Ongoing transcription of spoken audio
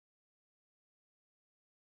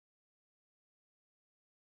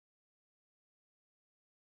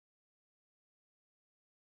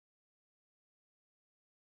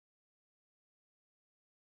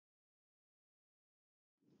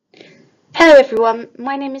Hello everyone,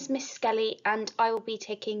 my name is Miss Skelly and I will be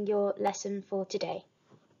taking your lesson for today.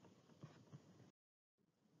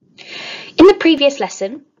 In the previous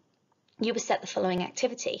lesson, you were set the following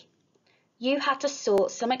activity. You had to sort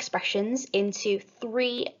some expressions into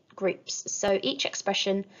 3 groups, so each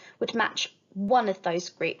expression would match one of those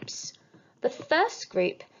groups. The first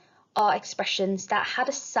group are expressions that had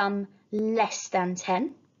a sum less than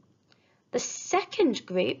 10. The second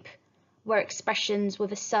group were expressions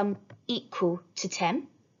with a sum equal to 10.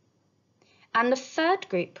 And the third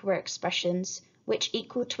group were expressions which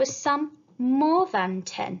equal to a sum more than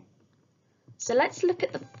 10. So let's look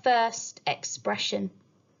at the first expression.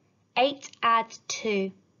 8 add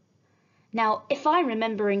 2. Now, if I'm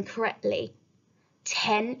remembering correctly,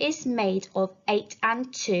 10 is made of 8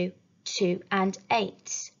 and 2, 2 and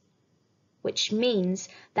 8, which means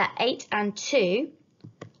that 8 and 2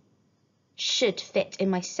 should fit in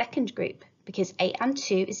my second group because 8 and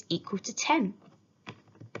 2 is equal to 10.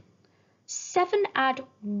 7 add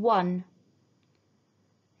 1.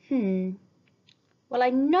 Well, I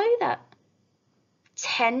know that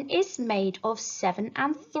 10 is made of 7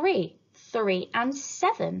 and 3, 3 and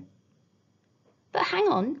 7. But hang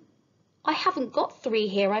on, I haven't got 3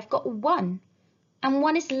 here, I've got 1. And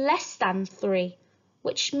 1 is less than 3,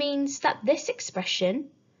 which means that this expression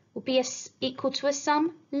will be equal to a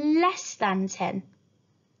sum less than 10.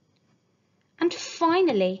 And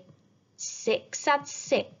finally, 6 add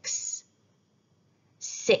 6.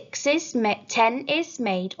 10 is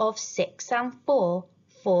made of 6 and 4,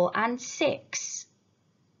 4 and 6.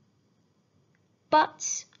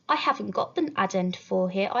 But I haven't got the addend 4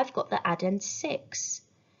 here, I've got the addend 6.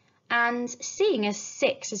 And seeing as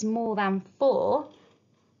 6 is more than 4,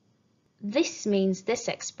 this means this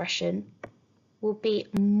expression will be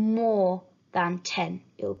more than 10.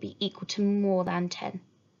 It will be equal to more than 10.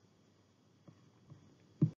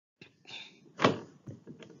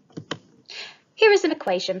 Here is an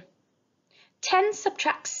equation. 10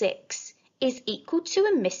 subtract 6 is equal to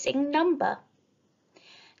a missing number.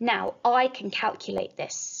 Now, I can calculate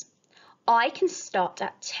this. I can start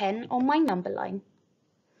at 10 on my number line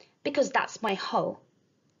because that's my whole.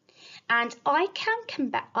 And I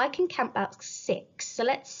can count back 6. So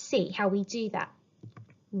let's see how we do that.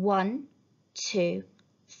 1, 2,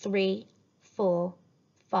 3, 4,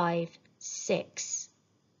 5, 6.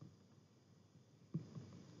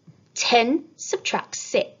 10 subtract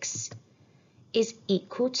 6 is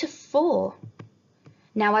equal to 4.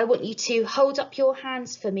 Now I want you to hold up your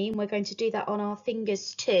hands for me, and we're going to do that on our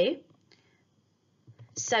fingers too.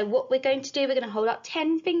 So what we're going to do, we're going to hold up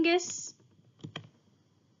 10 fingers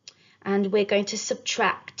and we're going to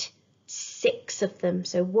subtract 6 of them.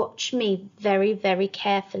 So watch me very, very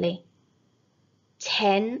carefully.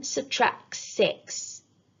 10 subtract 6.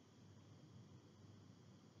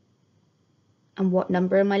 And what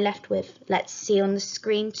number am I left with? Let's see on the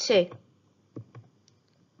screen too.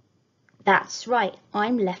 That's right,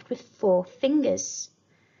 I'm left with 4 fingers.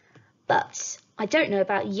 But I don't know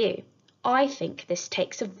about you. I think this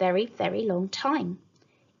takes a very, very long time.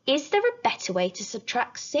 Is there a better way to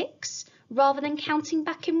subtract 6 rather than counting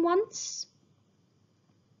back in ones?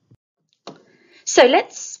 So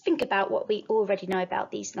let's think about what we already know about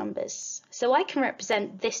these numbers. So I can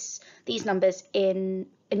represent these numbers in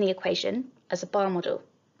the equation as a bar model.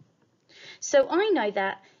 So I know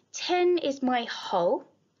that 10 is my whole,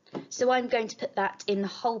 so I'm going to put that in the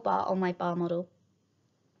whole bar on my bar model.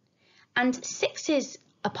 And 6 is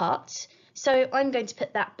a part, so I'm going to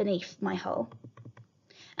put that beneath my whole.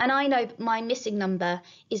 And I know my missing number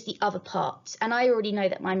is the other part, and I already know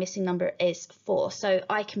that my missing number is 4, so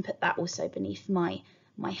I can put that also beneath my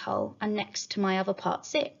whole and next to my other part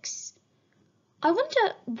 6. I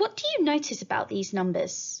wonder, what do you notice about these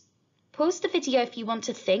numbers? Pause the video if you want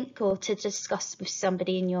to think or to discuss with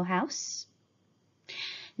somebody in your house.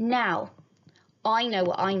 Now, I know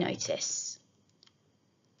what I notice.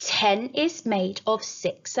 10 is made of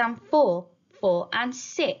 6 and 4, 4 and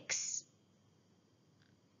 6.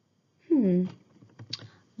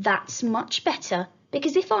 That's much better,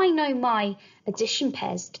 because if I know my addition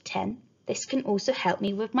pairs to 10, this can also help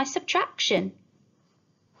me with my subtraction.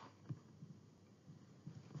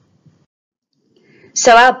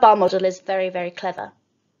 So our bar model is very, very clever,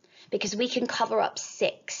 because we can cover up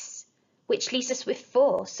 6, which leaves us with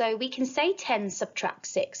 4. So we can say 10 subtract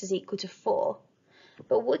 6 is equal to 4.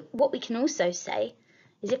 But what we can also say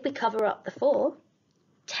is if we cover up the 4,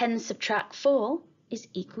 10 subtract 4 is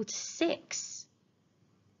equal to 6.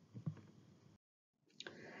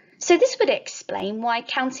 So this would explain why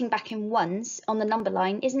counting back in ones on the number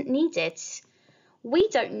line isn't needed. We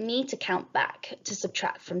don't need to count back to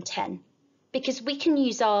subtract from 10. because we can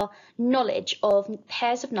use our knowledge of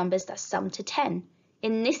pairs of numbers that sum to 10.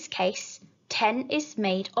 In this case, 10 is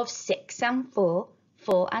made of 6 and 4,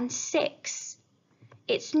 4 and 6.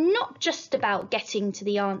 It's not just about getting to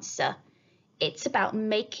the answer. It's about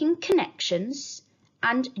making connections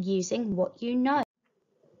and using what you know.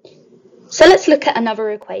 So let's look at another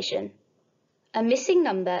equation. A missing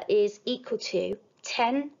number is equal to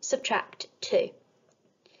 10 subtract 2.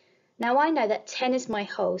 Now I know that 10 is my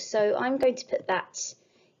whole, so I'm going to put that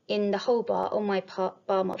in the whole bar on my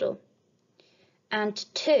bar model. And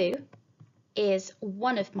 2 is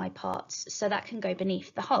one of my parts, so that can go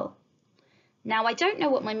beneath the whole. Now I don't know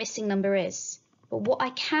what my missing number is, but what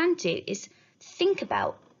I can do is think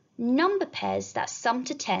about number pairs that sum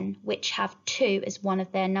to 10 which have 2 as one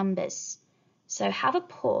of their numbers. So have a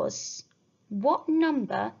pause. What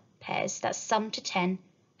number pairs that sum to 10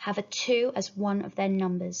 have a 2 as one of their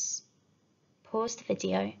numbers? Pause the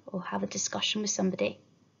video or have a discussion with somebody.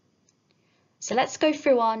 So let's go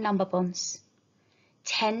through our number bonds.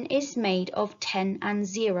 10 is made of 10 and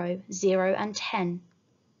 0, 0 and 10.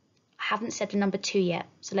 I haven't said the number 2 yet,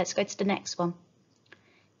 so let's go to the next one.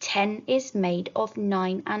 10 is made of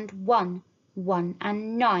 9 and 1, 1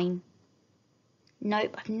 and 9.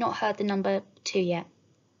 Nope, I've not heard the number 2 yet.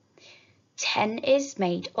 10 is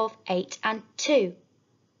made of 8 and 2,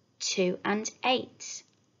 2 and 8.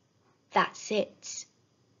 That's it.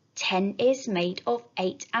 10 is made of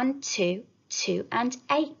 8 and 2, 2 and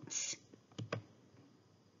 8.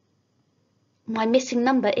 My missing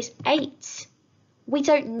number is 8. We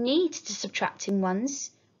don't need to subtract in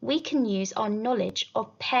ones. We can use our knowledge of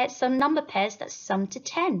some number pairs that sum to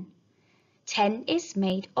 10. 10 is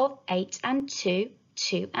made of 8 and 2,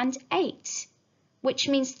 2 and 8, which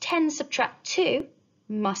means 10 subtract 2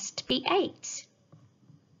 must be 8.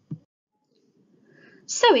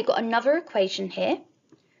 So we've got another equation here.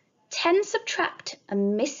 10 subtract a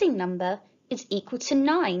missing number is equal to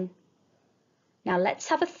 9. Now let's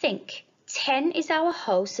have a think. 10 is our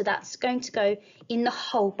whole, so that's going to go in the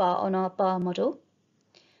whole bar on our bar model.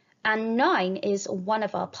 And 9 is one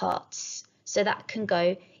of our parts, so that can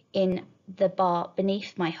go in the bar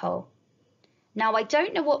beneath my whole. Now I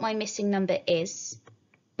don't know what my missing number is,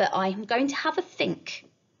 but I'm going to have a think.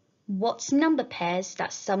 What number pairs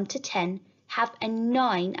that sum to 10 have a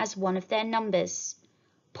 9 as one of their numbers?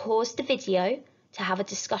 Pause the video to have a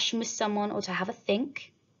discussion with someone or to have a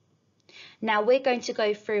think. Now we're going to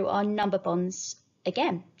go through our number bonds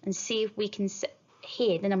again and see if we can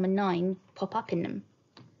hear the number 9 pop up in them.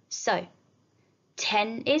 So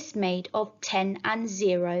 10 is made of 10 and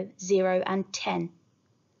 0, 0 and 10.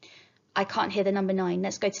 I can't hear the number 9.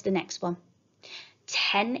 Let's go to the next one.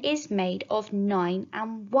 10 is made of 9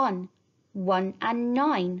 and 1, 1 and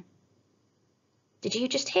 9. Did you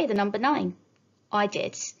just hear the number 9? I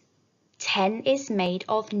did. 10 is made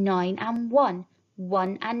of 9 and 1,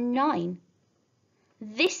 1 and 9.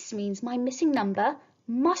 This means my missing number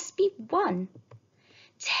must be 1.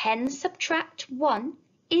 10 subtract 1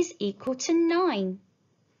 is equal to 9.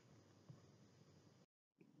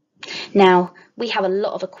 Now, we have a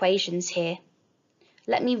lot of equations here.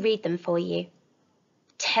 Let me read them for you.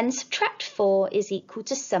 10 subtract 4 is equal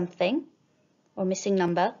to something, or missing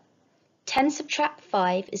number. 10 subtract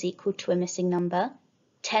 5 is equal to a missing number.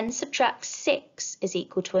 10 subtract 6 is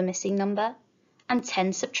equal to a missing number. And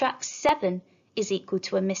 10 subtract 7 is equal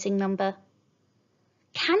to a missing number.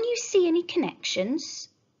 Can you see any connections?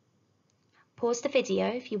 Pause the video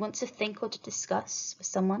if you want to think or to discuss with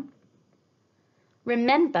someone.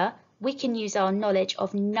 Remember, we can use our knowledge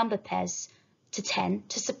of number pairs to 10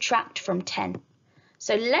 to subtract from 10.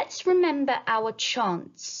 So let's remember our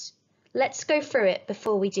chants. Let's go through it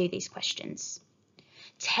before we do these questions.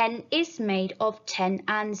 10 is made of 10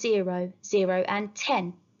 and 0, 0 and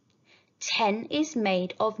 10. 10 is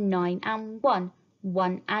made of 9 and 1,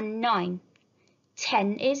 1 and 9.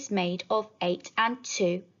 10 is made of 8 and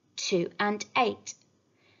 2, 2 and 8.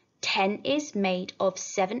 10 is made of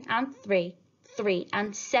 7 and 3, 3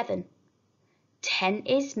 and 7. 10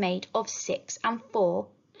 is made of 6 and 4,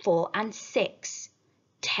 4 and 6.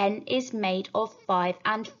 10 is made of 5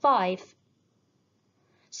 and 5.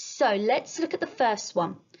 So let's look at the first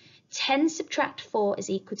one. 10 subtract 4 is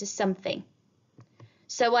equal to something.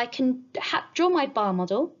 So I can draw my bar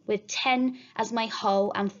model with 10 as my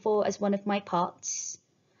whole and 4 as one of my parts.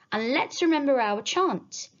 And let's remember our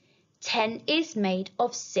chant. 10 is made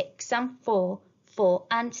of 6 and 4, 4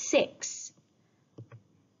 and 6.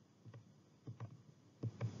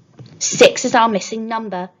 6 is our missing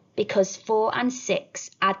number because 4 and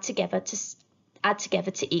 6 add together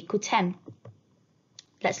to equal 10.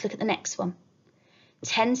 Let's look at the next one.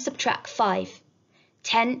 10 subtract 5.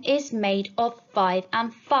 10 is made of 5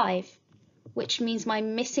 and 5, which means my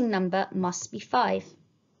missing number must be 5.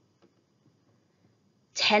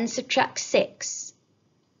 10 subtract 6.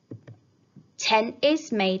 10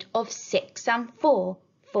 is made of 6 and 4,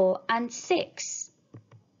 4 and 6.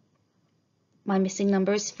 My missing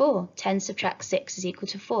number is 4. 10 subtract 6 is equal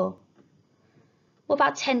to 4. What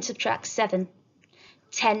about 10 subtract 7?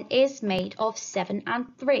 10 is made of 7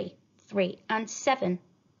 and 3, 3 and 7.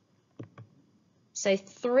 So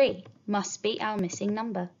 3 must be our missing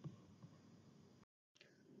number.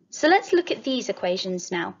 So let's look at these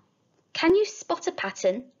equations now. Can you spot a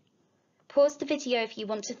pattern? Pause the video if you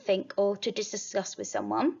want to think or to discuss with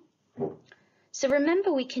someone. So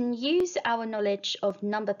remember, we can use our knowledge of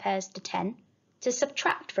number pairs to 10 to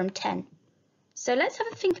subtract from 10. So let's have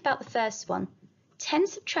a think about the first one. 10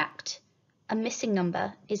 subtract a missing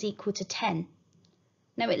number is equal to 10.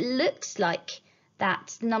 Now it looks like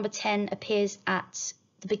that the number 10 appears at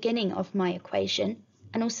the beginning of my equation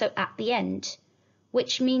and also at the end,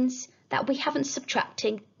 which means that we haven't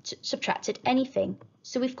subtracted anything.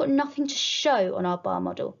 So we've got nothing to show on our bar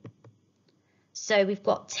model. So we've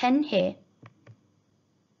got 10 here,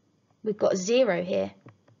 we've got 0 here,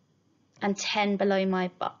 and 10 below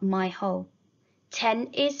my hole. 10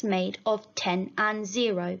 is made of 10 and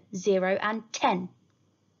 0, 0 and 10.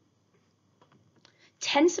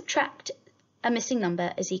 10 subtract a missing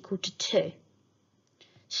number is equal to 2.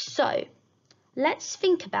 So let's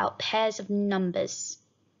think about pairs of numbers.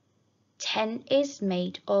 10 is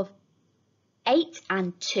made of 8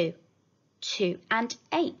 and 2, 2 and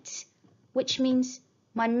 8, which means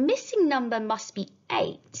my missing number must be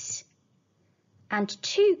 8. And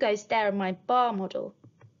 2 goes there in my bar model.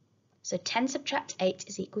 So 10 subtract 8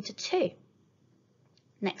 is equal to 2.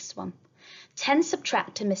 Next one. 10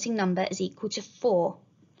 subtract a missing number is equal to 4.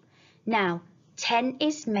 Now, 10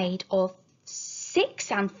 is made of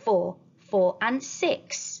 6 and 4, 4 and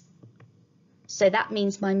 6. So that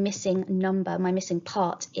means my missing number, my missing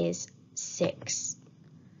part is 6.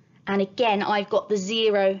 And again, I've got the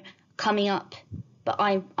 0 coming up, but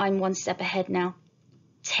I'm one step ahead now.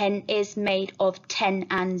 10 is made of 10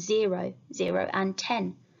 and 0, 0 and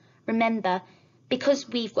 10. Remember, because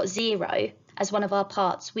we've got 0 as one of our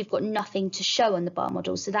parts, we've got nothing to show on the bar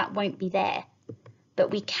model, so that won't be there.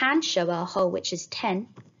 But we can show our whole, which is 10,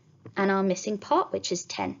 and our missing part, which is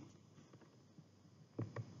 10.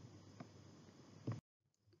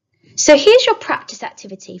 So here's your practice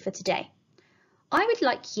activity for today. I would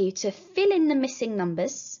like you to fill in the missing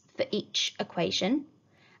numbers for each equation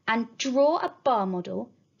and draw a bar model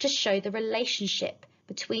to show the relationship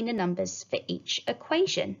between the numbers for each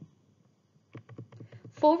equation.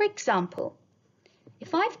 For example,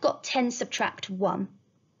 if I've got 10 subtract 1,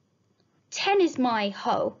 10 is my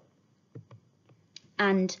whole,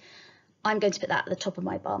 and I'm going to put that at the top of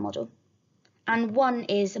my bar model. And 1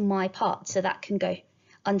 is my part, so that can go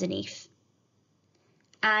underneath.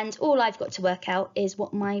 And all I've got to work out is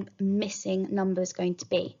what my missing number is going to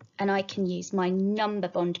be. And I can use my number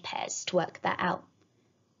bond pairs to work that out.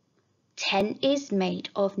 10 is made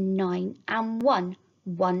of 9 and 1,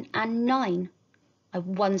 1 and 9. I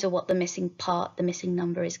wonder what the missing part, the missing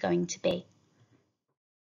number is going to be.